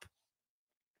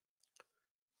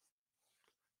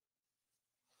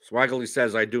 Swaggerly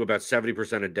says I do about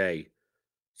 70% a day.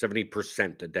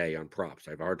 70% a day on props.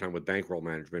 I have a hard time with bankroll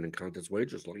management and contest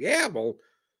wagers. Like, yeah, well,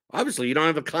 obviously you don't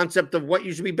have a concept of what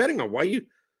you should be betting on. Why you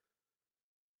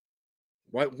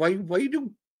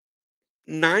do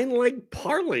 9-leg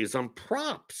parlays on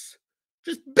props?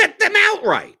 Just bet them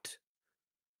outright.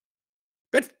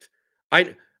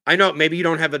 I know maybe you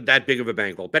don't have that big of a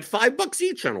bankroll. Bet $5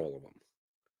 each on all of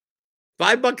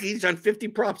them. $5 each on 50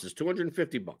 props is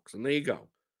 $250, and there you go.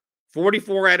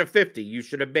 44 out of 50. You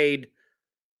should have made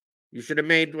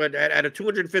what at a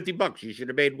 $250. You should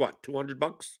have made what,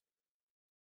 $200?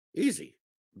 Easy.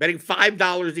 Betting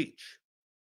 $5 each.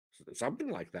 Something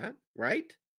like that,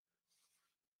 right?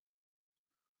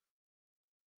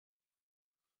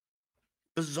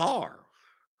 Bizarre.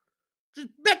 Just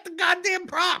bet the goddamn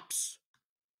props.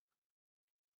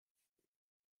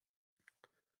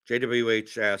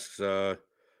 JWH asks, what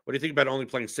do you think about only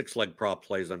playing 6-leg prop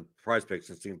plays on Prize Picks,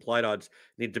 since the implied odds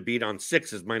need to beat on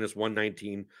 6 is minus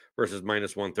 119 versus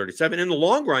minus 137? In the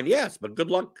long run, yes, but good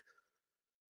luck.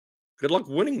 Good luck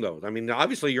winning those. I mean,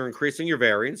 obviously you're increasing your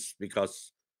variance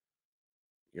because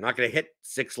you're not going to hit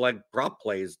 6-leg prop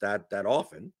plays that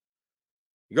often.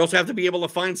 You also have to be able to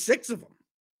find 6 of them.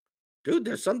 Dude,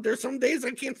 there's some days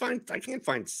I can't find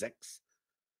 6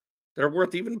 that are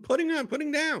worth even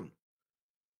putting down.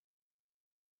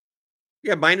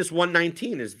 Yeah, minus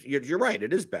 119 is, you're right,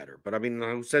 it is better. But I mean,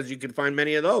 who says you can find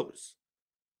many of those?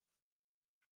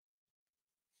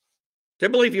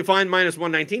 Typically, if you find minus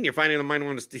 119, you're finding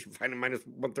minus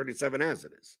 137 as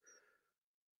it is.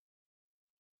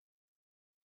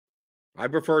 I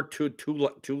prefer two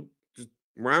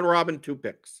round robin 2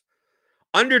 picks.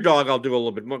 Underdog, I'll do a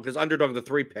little bit more because underdog, the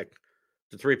 3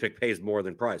 pick pays more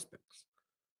than Prize Picks.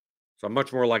 So I'm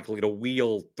much more likely to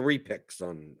wheel 3 picks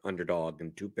on underdog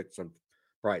and 2 picks on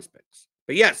Prize Picks.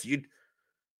 But yes, the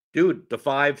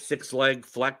 5-6 leg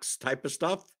flex type of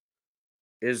stuff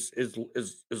is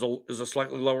a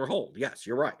slightly lower hold. Yes,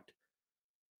 you're right.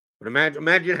 But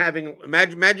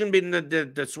imagine being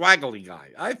the swaggly guy.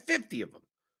 I have 50 of them.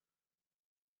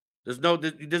 There's no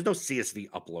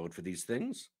CSV upload for these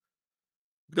things.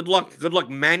 Good luck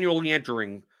manually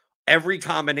entering every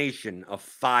combination of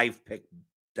 5 pick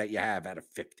that you have out of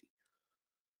 50.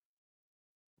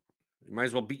 You might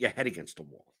as well beat your head against a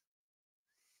wall.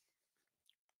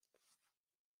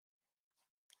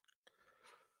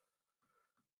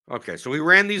 Okay, so we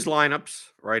ran these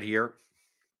lineups right here.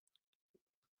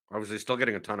 Obviously, still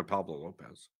getting a ton of Pablo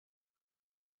Lopez.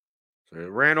 So we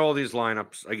ran all these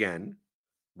lineups again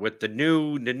with the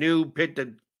new pit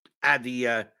to add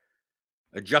the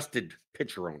adjusted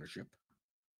pitcher ownership.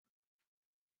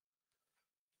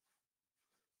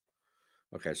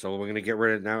 Okay, so we're going to get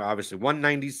rid of now, obviously,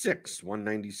 196,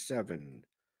 197.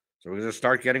 So we're going to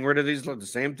start getting rid of these, the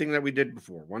same thing that we did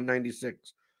before.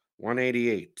 196,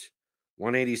 188,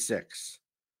 186.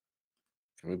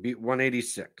 Can we beat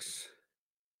 186?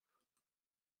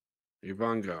 Keep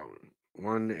on going.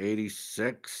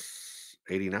 186,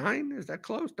 89? Is that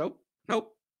close? Nope.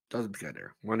 Doesn't get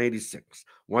there. 186,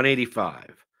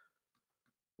 185.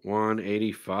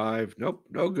 185. Nope,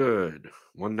 no good.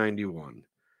 191.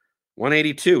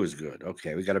 182 is good.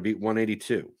 Okay, we got to beat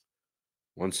 182.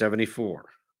 174.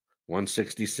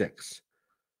 166.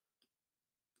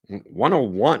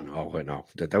 101. Oh, wait, no.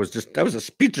 That was a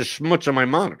speech of schmutz on my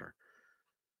monitor.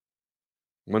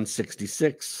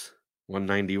 166.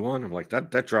 191. I'm like,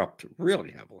 that dropped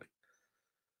really heavily.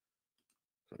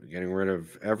 So we're getting rid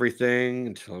of everything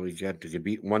until we get to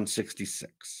beat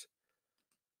 166.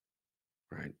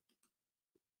 Right.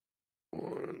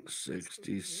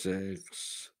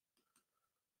 166.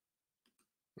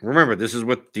 Remember, this is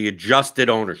with the adjusted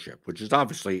ownership, which is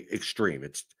obviously extreme.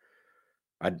 It's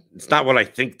not what I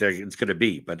think it's going to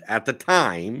be, but at the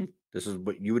time, this is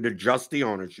what you would adjust the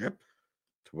ownership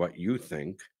to what you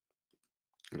think.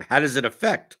 And how does it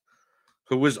affect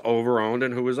who was over-owned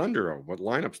and who was under-owned? What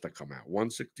lineups that come out?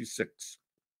 166.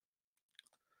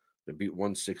 They beat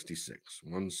 166.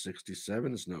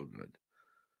 167 is no good.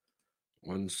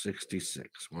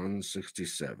 166.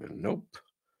 167. Nope.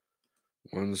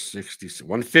 166.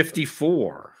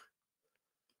 154.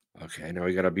 Okay, now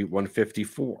we got to beat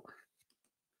 154.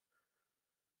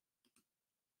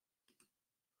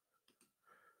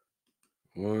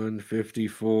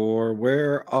 $154.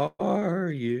 Where are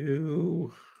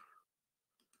you?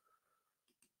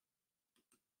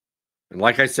 And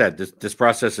like I said, this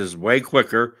process is way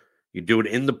quicker. You do it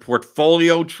in the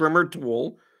portfolio trimmer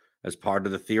tool as part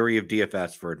of the theory of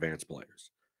DFS for advanced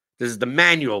players. This is the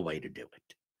manual way to do it.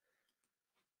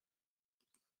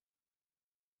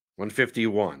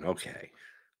 151. Okay.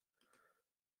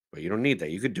 But you don't need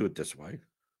that. You could do it this way.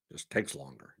 It just takes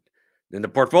longer. In the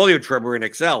portfolio trimmer in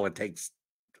Excel, it takes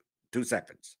 2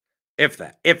 seconds. If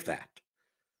that.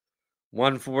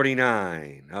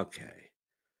 149. Okay.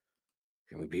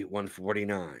 Can we beat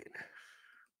 149?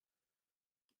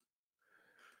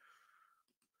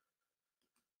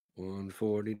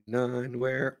 $149.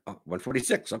 Where? Oh,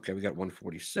 146. Okay, we got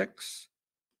 146.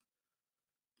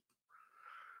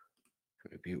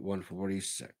 Can we beat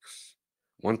 146?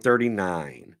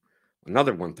 139.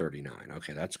 Another 139.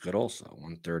 Okay, that's good also.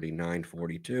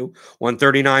 139.42.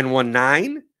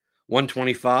 139.19.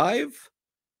 125.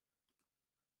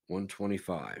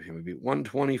 125. Can we beat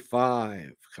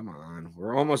 125? Come on.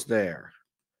 We're almost there.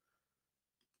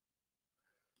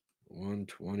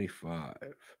 125.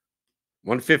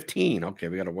 115. Okay,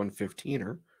 we got a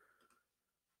 115er.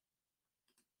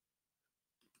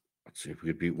 Let's see if we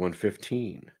could beat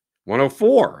 115.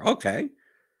 104. Okay.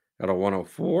 Got a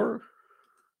 104.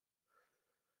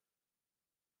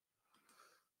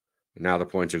 Now the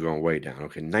points are going way down.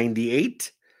 Okay,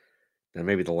 98. Then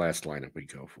maybe the last lineup we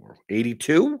go for.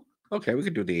 82. Okay, we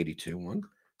could do the 82 one.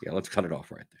 Yeah, let's cut it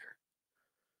off right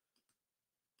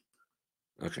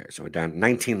there. Okay, so we're down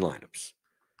 19 lineups.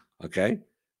 Okay.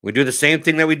 We do the same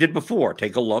thing that we did before.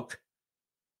 Take a look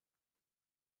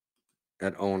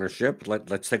at ownership.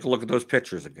 Let's take a look at those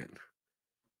pictures again.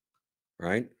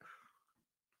 Right?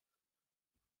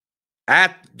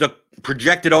 At the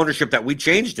projected ownership that we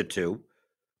changed it to,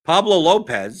 Pablo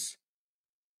Lopez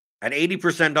at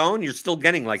 80% owned, you're still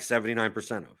getting like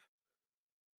 79% of.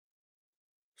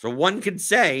 So one could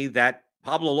say that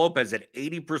Pablo Lopez at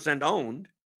 80% owned,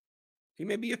 he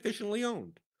may be efficiently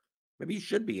owned. Maybe he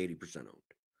should be 80% owned.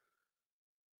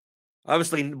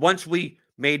 Obviously, once we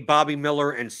made Bobby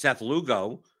Miller and Seth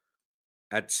Lugo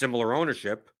at similar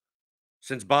ownership,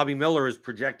 since Bobby Miller is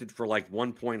projected for like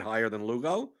 1 point higher than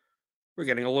Lugo, we're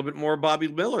getting a little bit more Bobby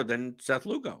Miller than Seth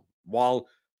Lugo. While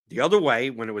the other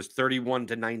way, when it was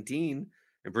 31-19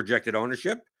 in projected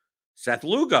ownership, Seth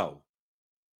Lugo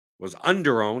was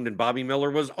underowned and Bobby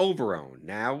Miller was overowned.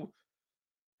 Now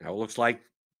it looks like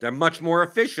they're much more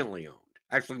efficiently owned.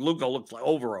 Actually, Lugo looks like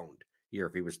overowned here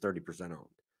if he was 30% owned.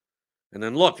 And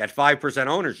then look, at 5%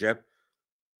 ownership,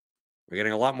 we're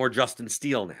getting a lot more Justin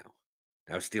Steele now.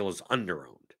 Now Steele is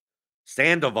underowned.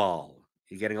 Sandoval,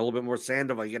 you're getting a little bit more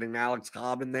Sandoval. You're getting Alex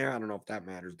Cobb in there. I don't know if that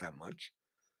matters that much.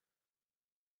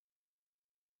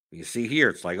 You see here,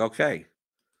 it's like, okay,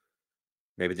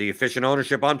 maybe the efficient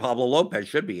ownership on Pablo Lopez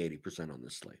should be 80% on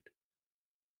this slate.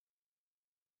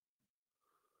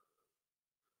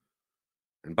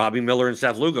 And Bobby Miller and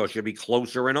Seth Lugo should be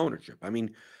closer in ownership. I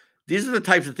mean, these are the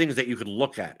types of things that you could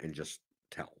look at and just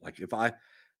tell. Like if I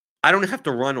don't have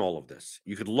to run all of this.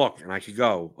 You could look and I could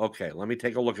go, okay, let me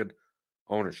take a look at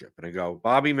ownership. And I go,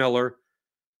 Bobby Miller,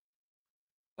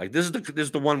 like this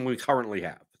is the one we currently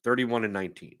have, 31 and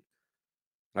 19.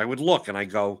 I would look and I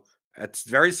go, it's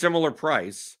very similar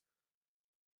price,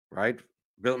 right?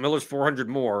 Miller's 400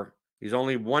 more. He's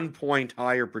only 1 point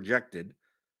higher projected.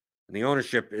 And the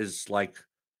ownership is like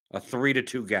a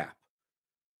 3-2 gap.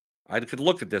 I could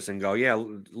look at this and go, yeah,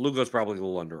 Lugo's probably a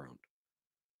little underowned,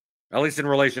 at least in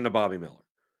relation to Bobby Miller.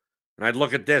 And I'd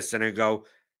look at this and I'd go,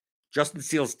 Justin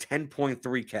Steele's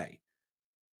 10.3K.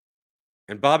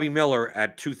 And Bobby Miller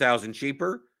at 2,000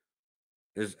 cheaper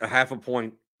is a half a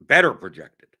point better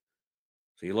projected.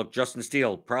 So you look, Justin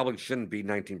Steele probably shouldn't be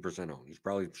 19% owned. He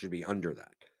probably should be under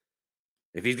that.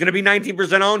 If he's going to be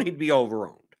 19% owned, he'd be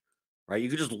overowned, right? You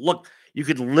could just look. You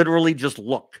could literally just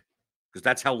look because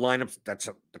that's how lineups,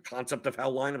 the concept of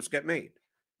how lineups get made.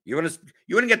 You want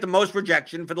to get the most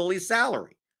projection for the least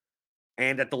salary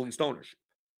and at the least ownership.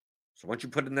 So once you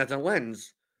put in that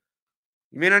lens,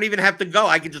 you may not even have to go.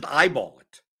 I could just eyeball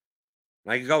it.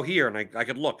 And I could go here and I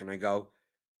could look and I go,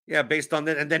 yeah, based on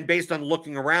that. And then based on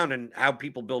looking around and how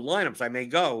people build lineups, I may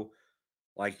go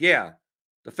like, yeah,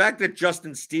 the fact that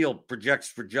Justin Steele projects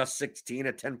for just 16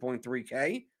 at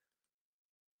 10.3K,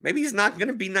 maybe he's not going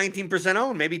to be 19%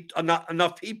 owned. Maybe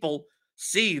enough people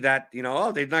see that,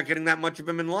 oh, they're not getting that much of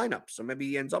him in lineups. So maybe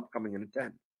he ends up coming in at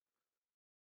 10.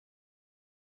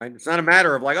 Right? It's not a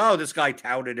matter of like, oh, this guy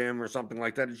touted him or something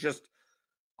like that. It's just,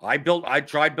 I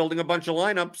tried building a bunch of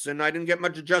lineups and I didn't get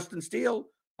much of Justin Steele.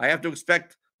 I have to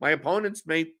expect my opponents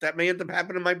may end up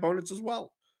happening to my opponents as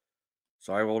well.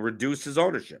 So I will reduce his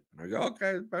ownership. And I go,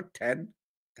 okay, about 10.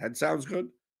 10 sounds good.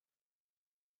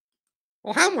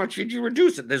 Well, how much did you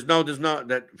reduce it? There's no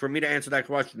that for me to answer that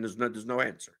question. There's no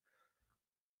answer.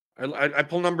 I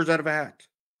pull numbers out of a hat.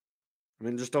 I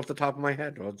mean, just off the top of my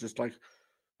head. I was just like,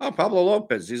 oh, Pablo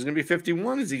Lopez, he's going to be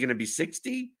 51. Is he going to be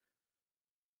 60?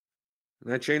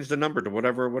 And I change the number to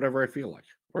whatever I feel like,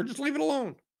 or just leave it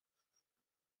alone.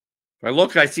 If I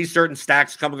look, I see certain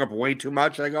stacks coming up way too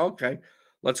much. I go, okay,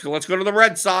 let's go to the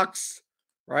Red Sox,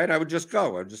 right? I would just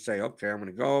go. I'd just say, okay, I'm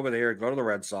going to go over there, go to the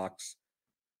Red Sox,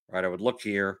 right? I would look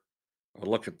here. I would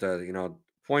look at the,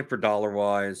 point per dollar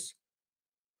wise,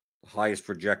 the highest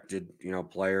projected,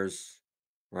 players,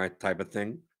 right? Type of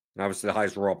thing. And obviously the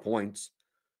highest raw points.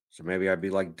 So maybe I'd be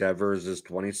like Devers is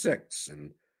 26 and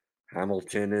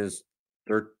Hamilton is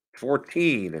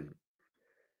 14 and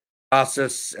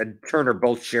Casas and Turner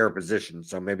both share a position.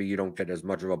 So maybe you don't get as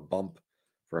much of a bump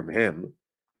from him.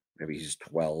 Maybe he's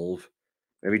 12.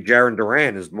 Maybe Jarren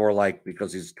Duran is more like,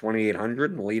 because he's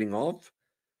 2,800 and leading off,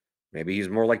 maybe he's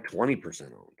more like 20%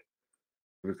 owned.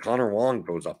 Maybe Connor Wong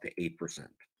goes up to 8%.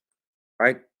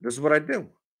 Right? This is what I do.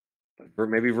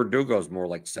 Maybe Verdugo is more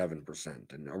like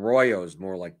 7%, and Arroyo is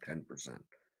more like 10%.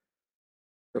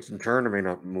 Justin Turner may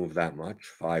not move that much,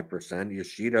 5%.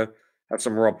 Yoshida has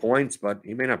some raw points, but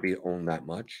he may not be owned that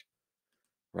much.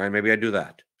 Right? Maybe I do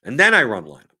that. And then I run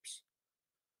lineups.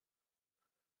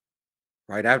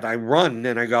 Right? After I run,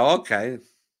 and I go, okay,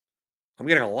 I'm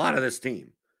getting a lot of this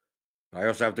team. I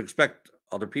also have to expect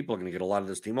other people are going to get a lot of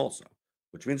this team also,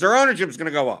 which means their ownership is going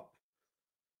to go up.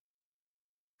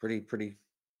 Pretty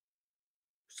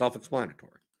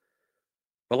self-explanatory.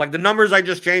 But like the numbers I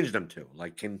just changed them to,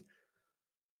 like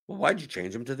why'd you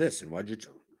change them to this? And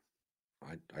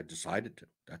I decided to.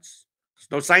 There's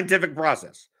no scientific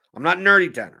process. I'm not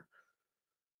nerdy Tanner.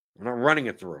 I'm not running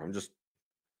it through. I'm just,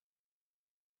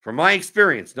 from my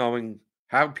experience, knowing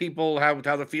how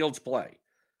the fields play.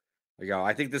 I go,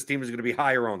 I think this team is going to be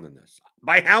higher owned than this.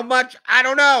 By how much? I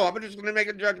don't know. I'm just going to make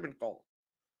a judgment call.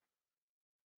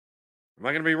 Am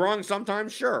I going to be wrong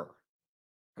sometimes? Sure.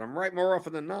 But I'm right more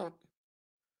often than not.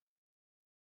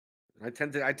 I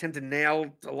tend to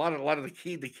nail a lot of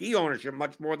the key ownership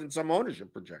much more than some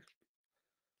ownership projection.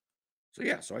 So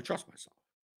yeah, so I trust myself.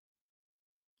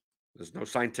 There's no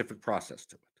scientific process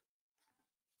to it.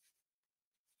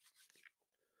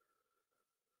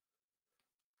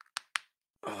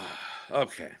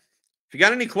 Okay. If you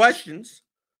got any questions,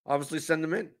 obviously send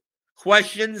them in.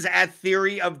 Questions at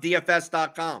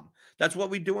theoryofdfs.com. That's what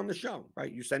we do on the show,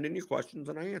 right? You send in your questions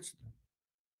and I answer them.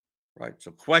 Right.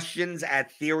 So questions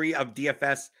at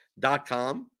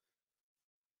theoryofdfs.com.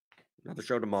 Another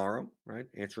show tomorrow, right?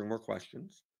 Answering more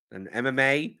questions. And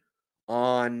MMA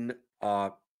on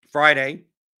Friday.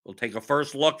 We'll take a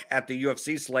first look at the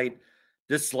UFC slate.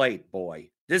 This slate boy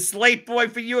for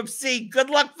UFC. Good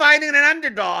luck finding an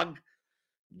underdog.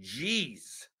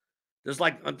 Jeez. There's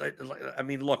look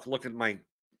at my,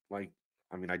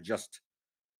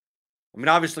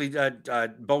 obviously,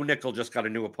 Bo Nickel just got a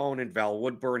new opponent, Val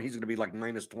Woodburn. He's going to be like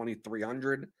minus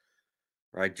 2,300,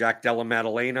 right? Jack Della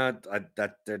Maddalena,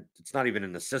 it's not even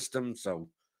in the system, so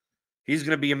he's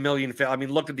going to be a million.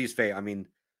 Look at these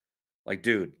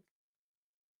dude,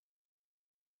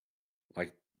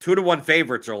 like 2-1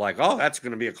 favorites are like, oh, that's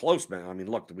going to be a close man.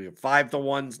 Look, we have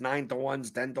 5-1s,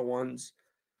 9-1s, 10-1s.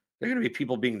 They're going to be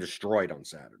people being destroyed on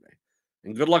Saturday.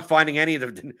 And good luck finding any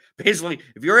of them. Basically,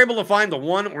 if you're able to find the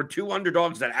 1 or 2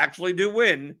 underdogs that actually do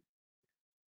win,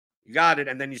 you got it.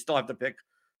 And then you still have to pick,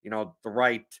 the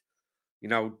right,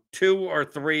 2 or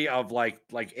 3 of like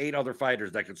 8 other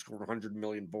fighters that could score 100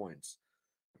 million points.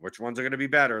 Which ones are going to be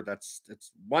better?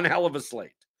 It's one hell of a slate.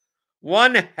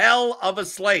 One hell of a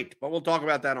slate. But we'll talk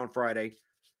about that on Friday.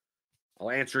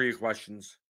 I'll answer your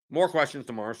questions. More questions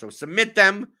tomorrow. So submit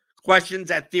them. Questions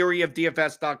at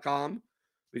theoryofdfs.com.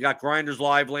 We got Grinders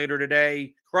Live later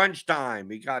today. Crunch Time.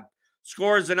 We got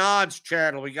Scores and Odds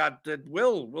channel. We got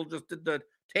Will just did the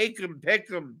take him, pick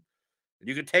him.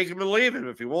 You can take him and leave him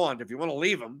if you want. If you want to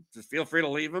leave him, just feel free to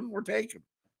leave him or take him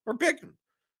or pick him.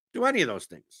 Do any of those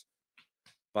things.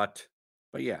 But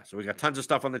yeah, so we got tons of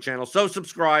stuff on the channel. So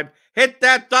subscribe. Hit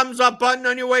that thumbs up button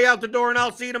on your way out the door, and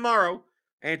I'll see you tomorrow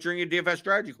answering your DFS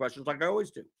strategy questions like I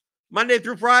always do. Monday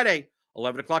through Friday,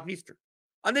 11 o'clock Eastern,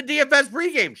 on the DFS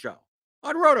pregame show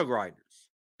on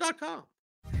rotogrinders.com.